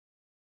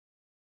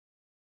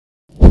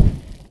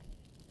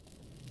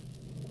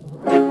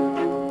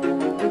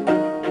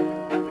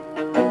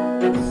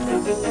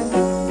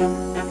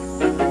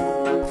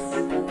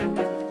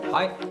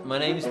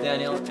name is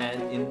Daniel,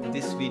 and in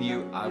this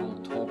video I will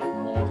talk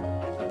more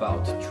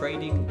about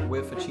trading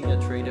with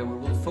AgenaTrader. We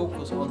will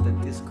focus on the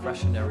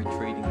discretionary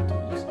trading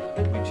tools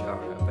which are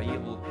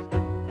available.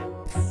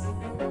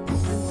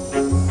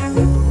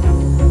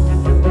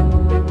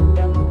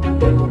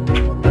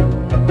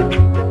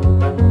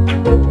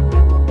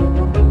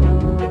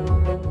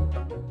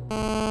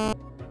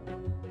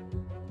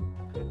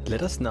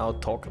 Let us now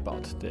talk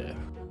about the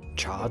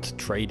chart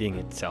trading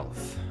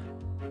itself.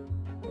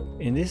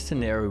 In this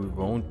scenario we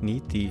won't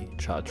need the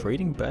chart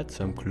trading bed,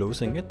 so I'm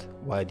closing it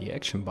via the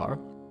action bar,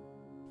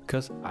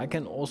 because I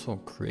can also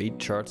create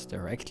charts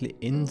directly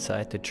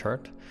inside the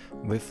chart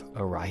with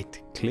a right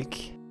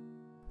click,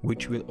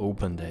 which will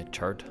open the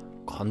chart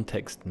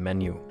context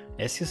menu.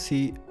 As you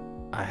see,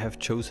 I have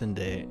chosen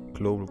the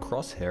global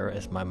crosshair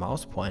as my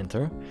mouse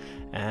pointer,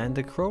 and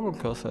the global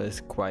crosshair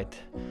is quite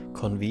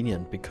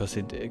convenient because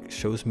it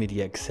shows me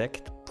the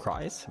exact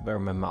price where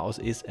my mouse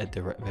is at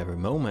the very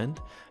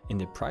moment in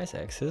the price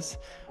axis.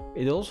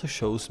 It also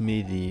shows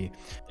me the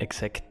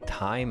exact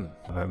time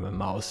where my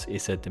mouse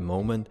is at the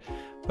moment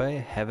by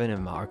having a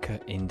marker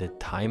in the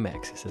time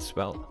axis as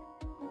well.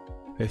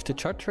 With the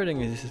chart trading,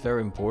 this is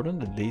very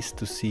important, at least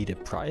to see the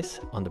price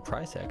on the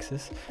price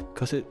axis,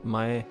 because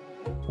my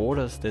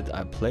orders that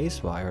I place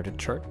via the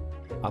chart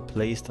are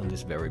placed on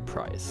this very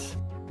price.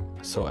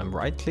 So I'm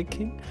right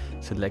clicking,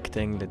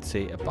 selecting, let's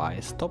say, a buy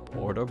stop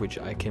order, which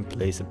I can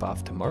place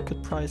above the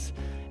market price,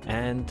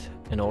 and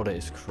an order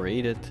is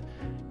created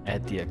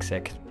at the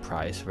exact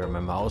price where my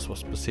mouse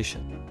was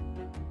positioned.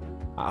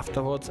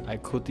 Afterwards I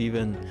could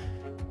even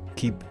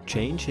keep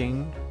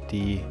changing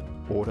the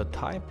order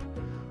type.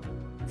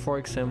 For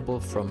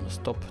example, from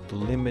stop to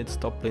limit,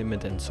 stop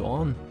limit, and so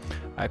on.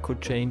 I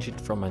could change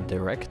it from a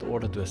direct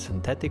order to a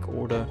synthetic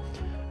order.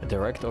 A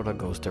direct order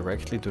goes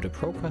directly to the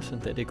broker.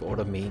 Synthetic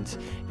order means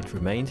it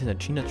remains in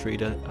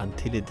AgenaTrader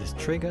until it is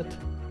triggered.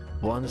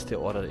 Once the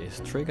order is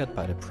triggered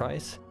by the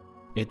price,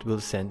 it will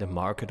send a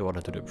market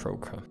order to the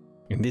broker.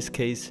 In this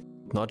case,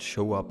 not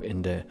show up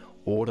in the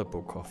order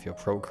book of your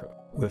broker.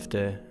 With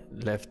the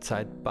left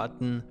side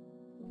button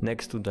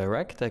next to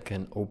direct, I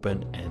can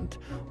open and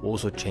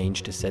also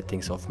change the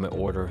settings of my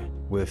order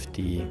with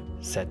the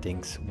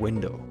settings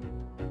window.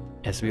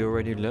 As we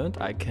already learned,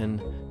 I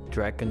can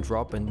drag and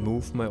drop and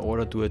move my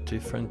order to a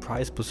different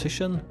price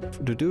position.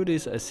 To do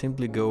this, I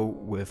simply go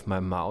with my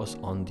mouse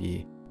on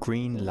the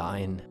green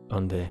line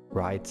on the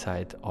right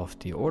side of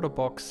the order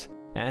box,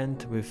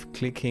 and with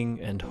clicking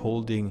and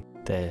holding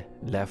the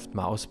left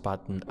mouse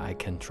button I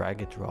can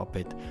drag and drop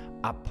it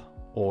up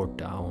or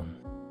down.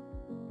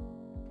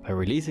 By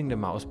releasing the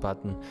mouse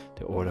button,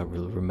 the order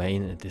will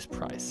remain at this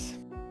price.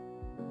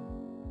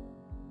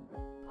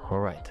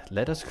 Alright,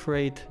 let us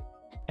create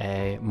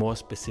a more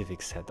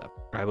specific setup.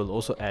 I will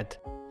also add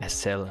a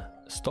sell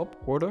stop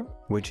order,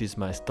 which is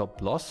my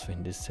stop loss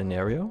in this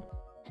scenario.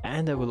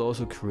 And I will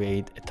also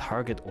create a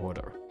target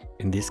order.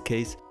 In this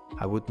case,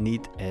 I would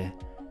need a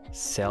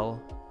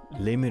sell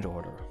limit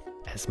order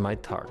as my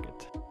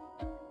target.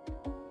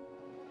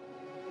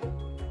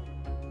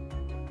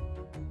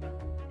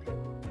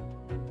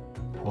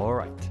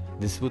 Alright,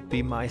 this would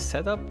be my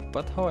setup,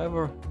 but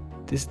however,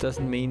 this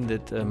doesn't mean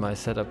that my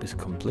setup is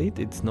complete.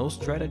 It's no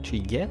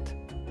strategy yet,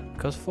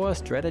 because for a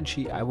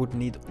strategy I would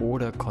need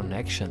order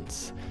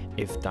connections.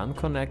 IFDOne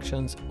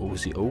connections,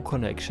 OCO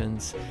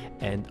connections,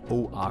 and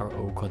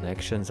ORO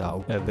connections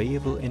are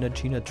available in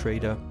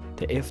AgenaTrader.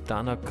 The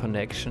IFDOne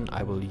connection,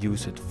 I will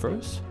use it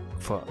first.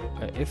 For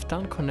an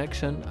IFDOne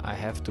connection, I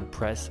have to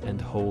press and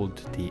hold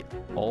the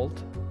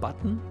Alt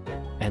button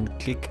and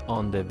click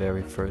on the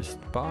very first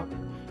bar,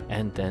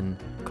 and then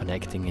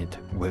connecting it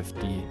with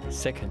the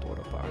second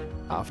order bar.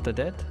 After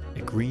that,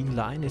 a green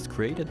line is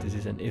created. This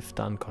is an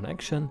IFDOne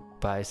connection.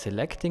 By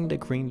selecting the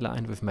green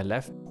line with my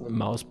left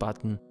mouse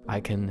button,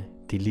 I can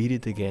delete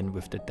it again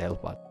with the del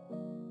button.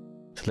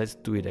 So let's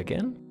do it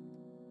again.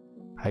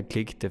 I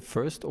click the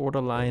first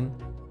order line,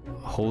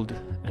 hold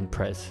and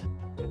press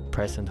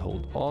and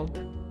hold Alt,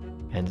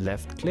 and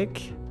left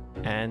click,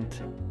 and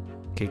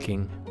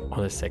clicking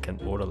on the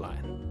second order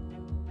line.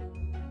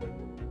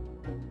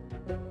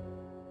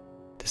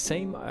 The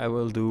same I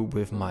will do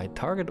with my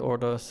target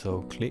order,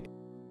 so click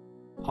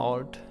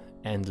Alt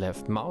and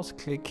left mouse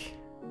click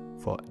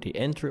for the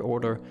entry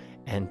order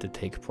and the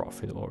take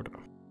profit order.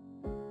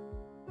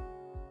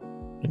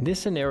 In this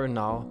scenario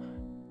now,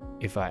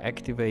 if I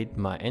activate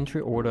my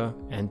entry order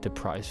and the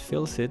price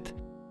fills it,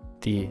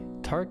 the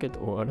target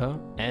order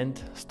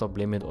and stop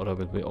limit order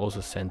will be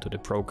also sent to the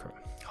broker.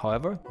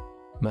 However,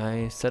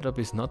 my setup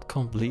is not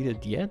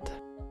completed yet.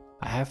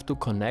 I have to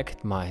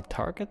connect my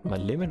target, my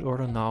limit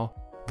order now,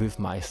 with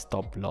my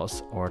stop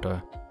loss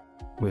order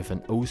with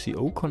an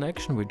OCO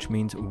connection, which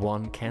means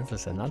one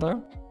cancels another.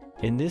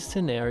 In this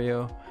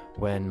scenario,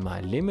 when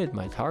my limit,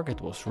 my target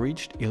was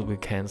reached, it will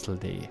cancel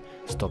the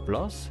stop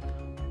loss,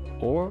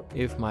 or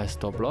if my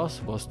stop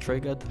loss was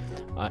triggered,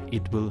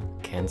 it will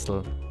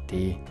cancel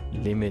the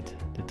limit,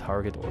 the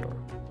target order.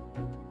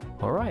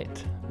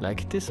 Alright,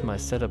 like this my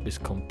setup is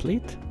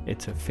complete.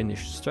 It's a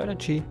finished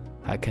strategy.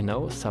 I can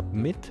now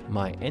submit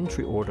my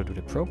entry order to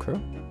the broker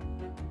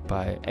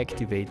by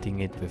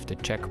activating it with the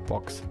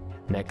checkbox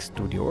next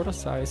to the order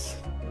size.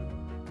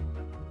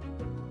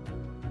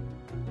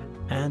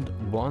 And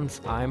once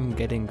I'm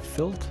getting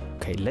filled,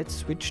 okay, let's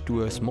switch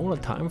to a smaller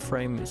time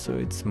frame so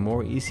it's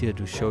more easier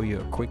to show you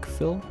a quick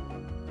fill.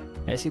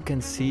 As you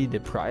can see, the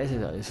price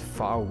is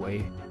far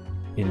away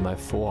in my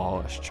 4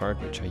 hours chart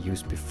which I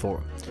used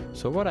before.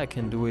 So what I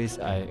can do is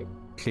I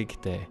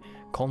click the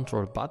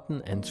control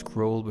button and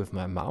scroll with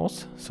my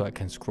mouse, so I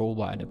can scroll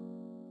by the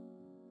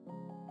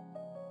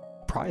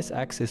price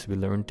axis. We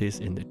learned this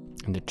in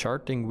the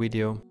charting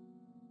video.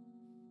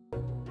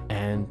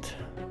 And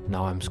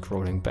now I'm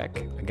scrolling back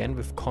again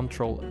with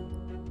control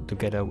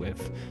together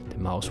with the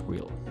mouse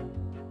wheel.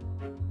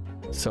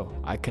 So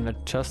I can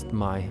adjust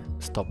my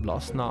stop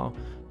loss now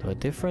to a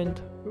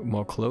different,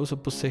 more closer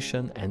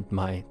position and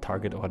my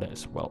target order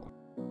as well.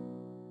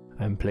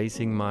 I'm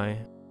placing my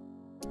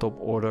stop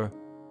order,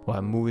 or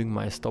I'm moving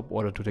my stop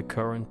order to the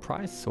current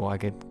price so I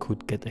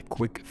could get a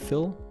quick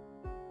fill.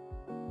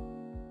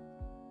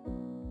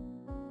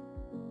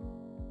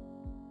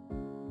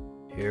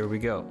 Here we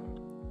go.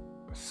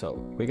 So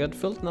we got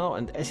filled now,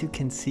 and as you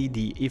can see,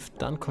 the if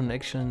done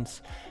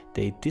connections,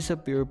 they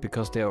disappear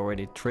because they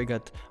already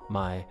triggered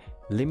my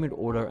limit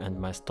order and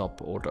my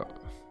stop order.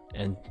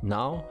 And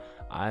now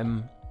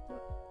I'm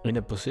in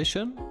a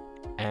position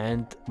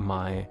and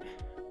my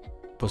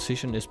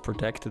position is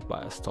protected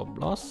by a stop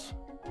loss,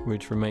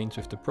 which remains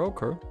with the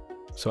broker.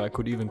 So I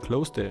could even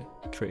close the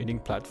trading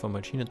platform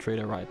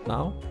AgenaTrader right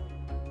now,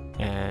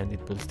 and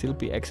it will still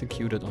be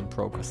executed on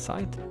broker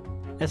side.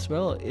 As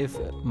well, if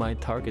my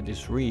target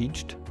is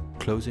reached,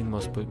 closing my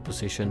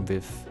position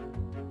with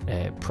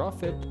a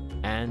profit,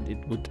 and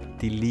it would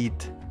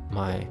delete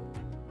my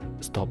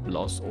stop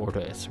loss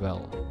order as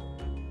well.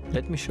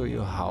 Let me show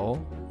you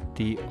how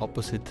the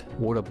opposite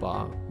order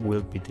bar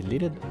will be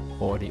deleted,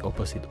 or the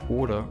opposite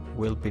order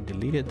will be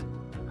deleted.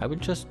 I will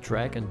just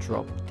drag and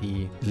drop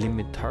the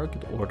limit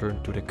target order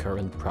to the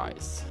current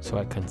price so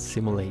I can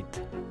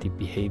simulate the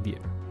behavior.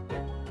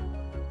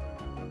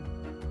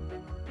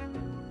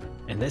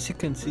 And as you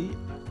can see,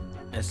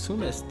 as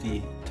soon as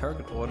the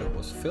target order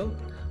was filled,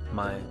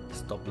 my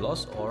stop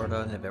loss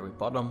order at the very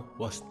bottom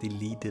was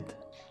deleted.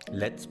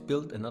 Let's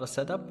build another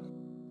setup.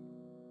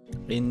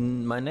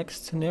 In my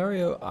next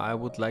scenario, I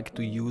would like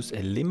to use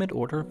a limit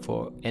order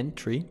for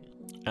entry,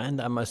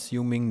 and I'm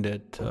assuming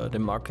that the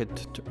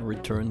market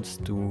returns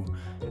to,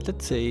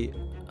 let's say,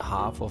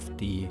 half of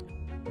the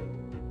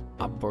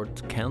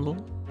upward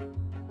candle.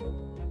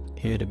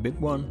 Here the big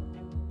one.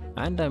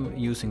 And I'm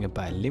using a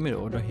buy limit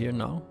order here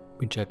now,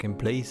 which I can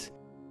place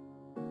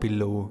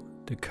below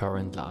the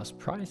current last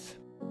price.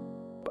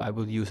 I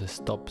will use a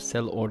stop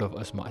sell order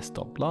as my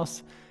stop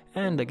loss,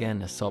 and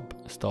again a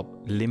stop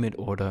limit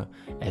order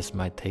as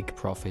my take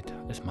profit,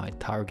 as my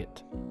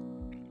target.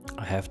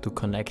 I have to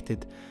connect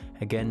it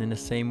again in the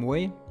same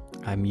way.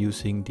 I'm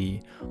using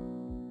the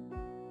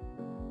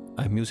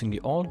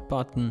Alt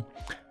button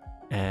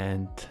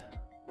and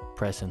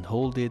press and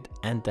hold it,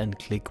 and then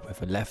click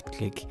with a left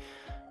click,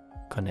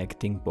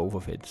 connecting both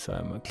of it. So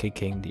I'm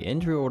clicking the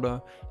entry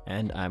order,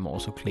 and I'm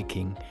also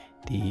clicking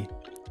the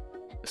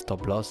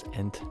stop loss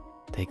and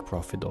take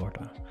profit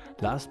order.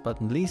 Last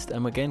but not least,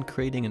 I'm again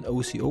creating an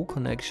OCO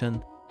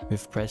connection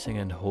with pressing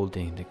and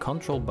holding the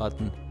control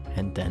button,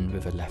 and then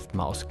with a left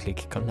mouse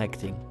click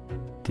connecting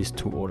these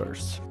two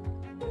orders.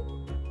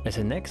 As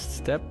a next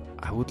step,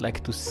 I would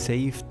like to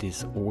save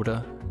this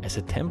order as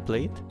a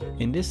template.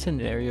 In this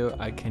scenario,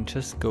 I can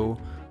just go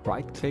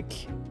right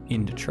click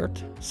in the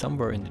chart,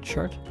 somewhere in the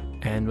chart,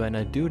 and when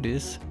I do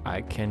this,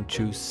 I can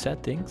choose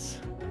settings,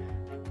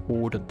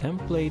 order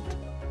template,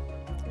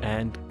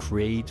 and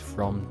create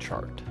from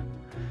chart.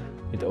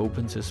 It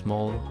opens a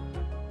small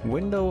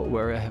window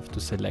where I have to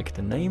select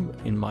a name,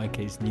 in my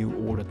case new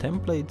order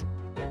template.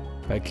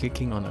 By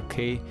clicking on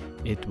OK,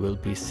 it will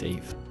be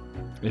saved.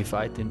 If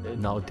I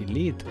now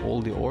delete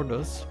all the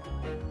orders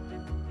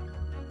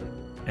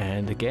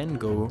and again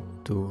go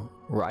to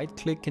right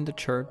click in the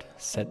chart,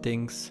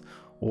 settings,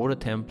 order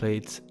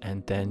templates,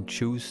 and then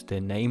choose the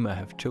name I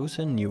have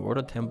chosen, new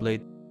order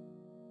template,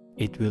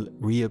 it will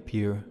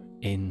reappear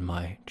in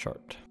my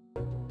chart.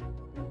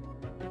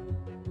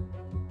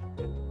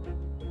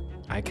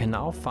 I can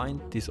now find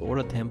this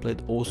order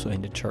template also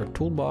in the chart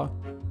toolbar.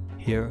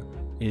 Here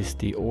is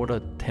the order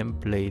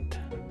template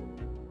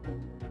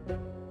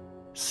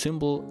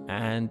symbol,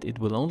 and it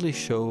will only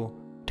show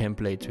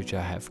templates which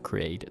I have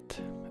created.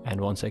 And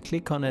once I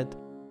click on it,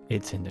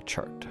 it's in the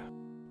chart.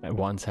 And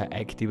once I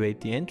activate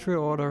the entry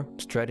order,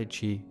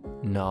 strategy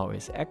now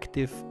is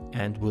active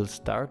and will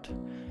start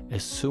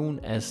as soon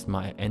as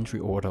my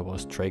entry order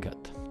was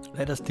triggered.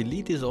 Let us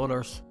delete these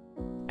orders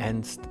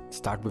and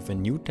start with a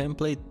new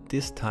template.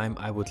 This time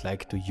I would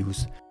like to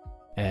use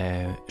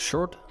a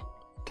short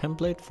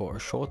template for a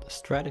short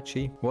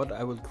strategy. What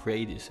I will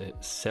create is a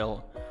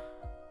sell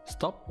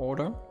stop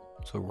order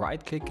So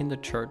right click in the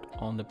chart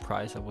on the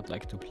price I would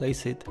like to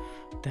place it,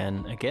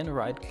 then again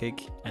right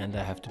click, and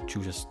I have to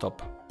choose a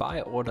stop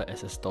buy order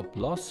as a stop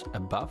loss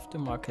above the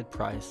market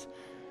price.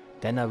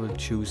 Then I will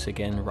choose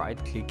again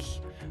right click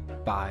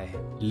buy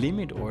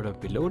limit order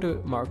below the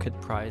market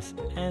price,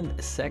 and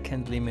a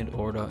second limit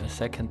order, a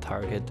second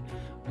target,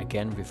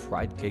 again with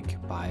right click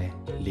buy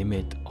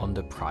limit on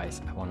the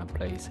price I want to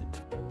place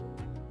it.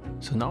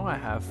 So now I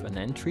have an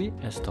entry,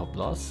 a stop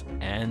loss,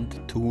 and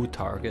two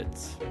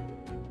targets.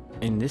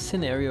 In this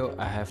scenario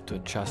I have to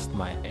adjust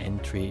my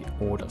entry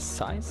order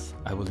size.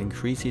 I will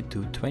increase it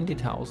to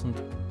 20,000.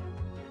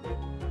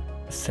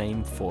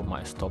 Same for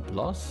my stop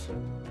loss.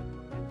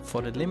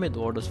 For the limit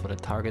orders, for the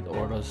target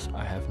orders,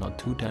 I have now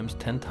 2 times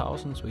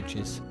 10,000, which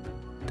is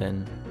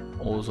then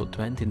also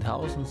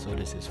 20,000, so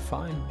this is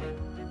fine.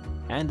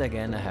 And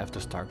again I have to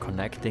start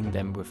connecting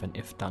them with an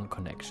IFDOne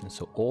connection.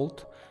 So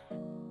Alt,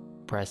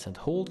 press and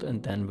hold,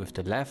 and then with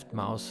the left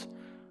mouse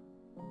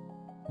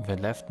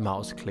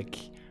click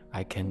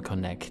I can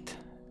connect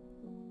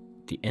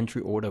the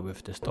entry order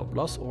with the stop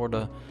loss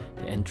order,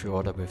 the entry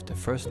order with the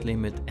first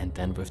limit, and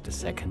then with the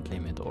second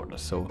limit order.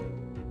 So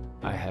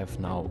I have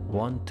now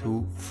 1,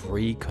 2,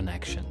 3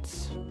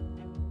 connections.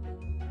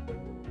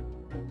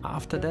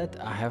 After that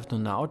I have to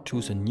now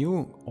choose a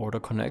new order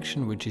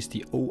connection, which is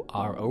the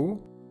ORO,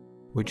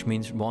 which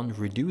means one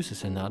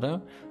reduces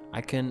another.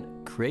 I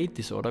can create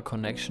this order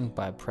connection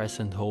by press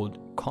and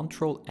hold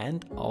Ctrl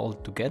and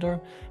Alt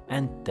together,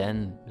 and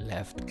then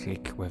left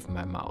click with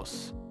my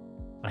mouse.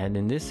 And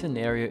in this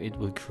scenario it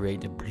will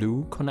create a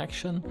blue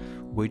connection,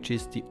 which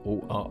is the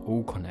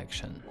ORO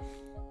connection.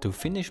 To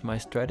finish my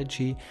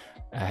strategy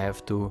I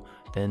have to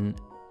then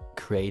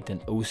create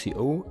an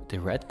OCO, the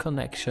red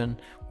connection,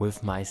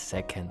 with my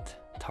second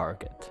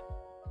target.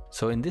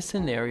 So in this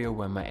scenario,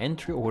 when my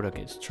entry order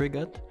gets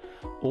triggered,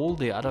 all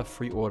the other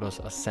 3 orders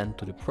are sent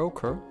to the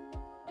broker.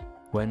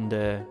 When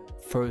the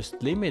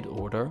first limit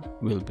order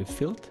will be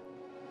filled,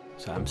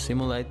 so I'm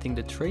simulating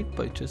the trade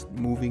by just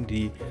moving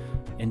the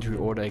entry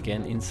order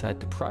again inside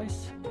the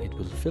price, it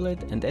will fill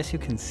it, and as you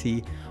can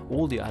see,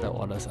 all the other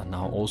orders are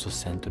now also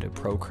sent to the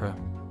broker,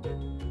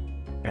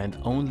 and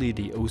only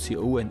the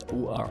OCO and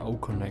ORO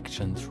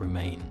connections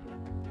remain.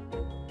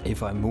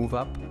 If I move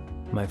up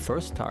my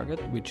first target,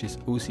 which is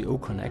OCO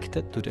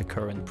connected to the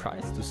current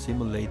price to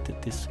simulate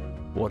that this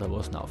order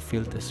was now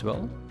filled as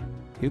well,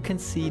 you can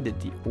see that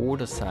the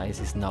order size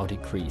is now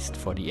decreased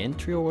for the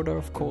entry order,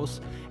 of course,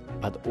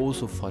 but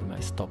also for my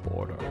stop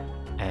order.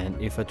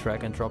 And if I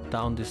drag and drop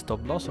down this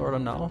stop loss order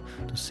now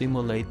to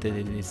simulate that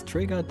it is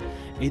triggered,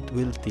 it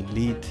will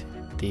delete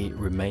the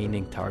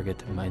remaining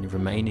target, my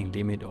remaining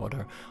limit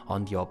order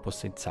on the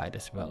opposite side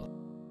as well.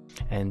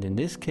 And in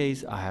this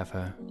case I have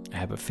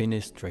a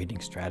finished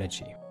trading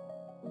strategy.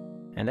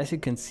 And as you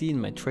can see in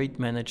my trade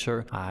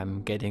manager,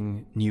 I'm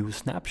getting new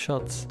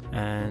snapshots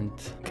and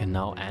can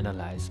now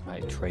analyze my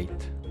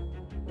trade.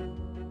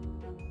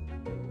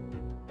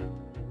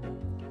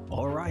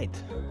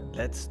 Alright,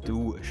 let's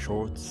do a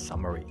short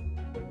summary.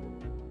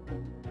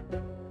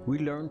 We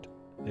learned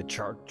the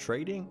chart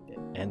trading,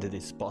 and it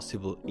is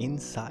possible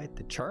inside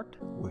the chart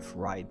with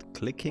right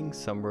clicking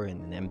somewhere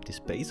in an empty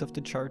space of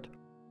the chart.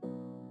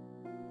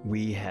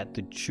 We had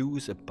to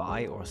choose a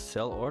buy or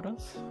sell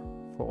orders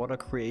for order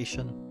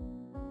creation.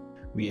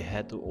 We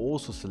had to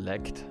also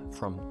select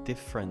from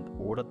different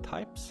order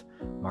types: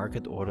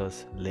 market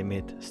orders,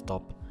 limit,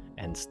 stop,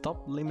 and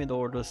stop limit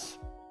orders.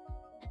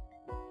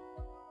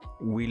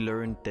 We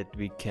learned that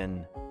we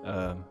can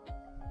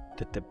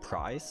that the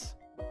price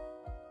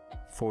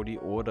for the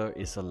order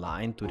is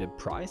aligned to the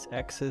price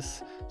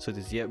axis, so it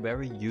is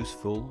very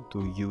useful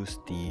to use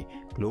the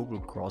global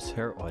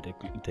crosshair or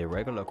the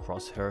regular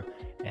crosshair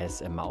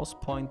as a mouse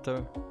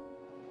pointer.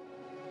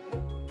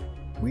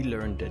 We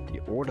learned that the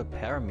order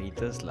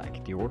parameters,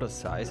 like the order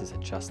size, is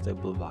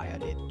adjustable via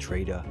the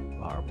trader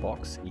var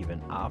box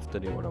even after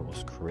the order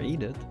was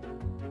created.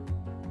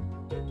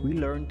 We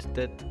learned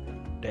that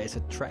there is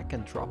a drag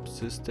and drop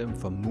system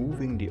for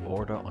moving the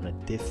order on a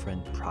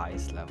different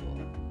price level.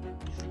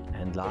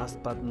 And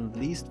last but not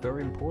least,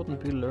 very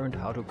important, we learned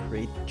how to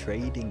create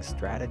trading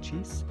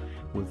strategies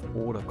with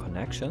order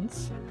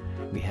connections.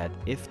 We had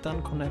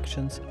IFDOne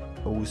connections.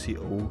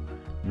 OCO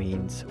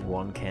means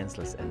one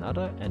cancels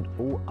another, and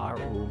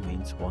ORO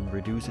means one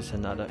reduces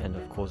another, and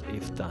of course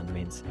IFDOne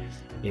means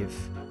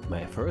if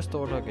my first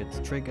order gets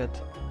triggered,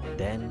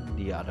 then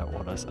the other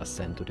orders are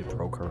sent to the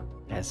broker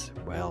as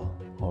well.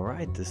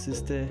 Alright, this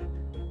is the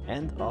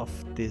end of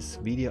this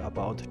video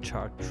about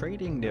chart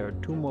trading. There are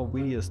 2 more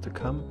videos to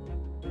come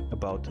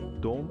about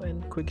DOM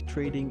and quick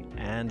trading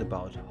and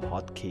about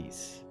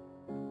hotkeys.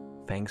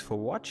 Thanks for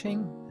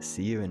watching.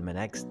 See you in my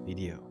next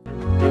video.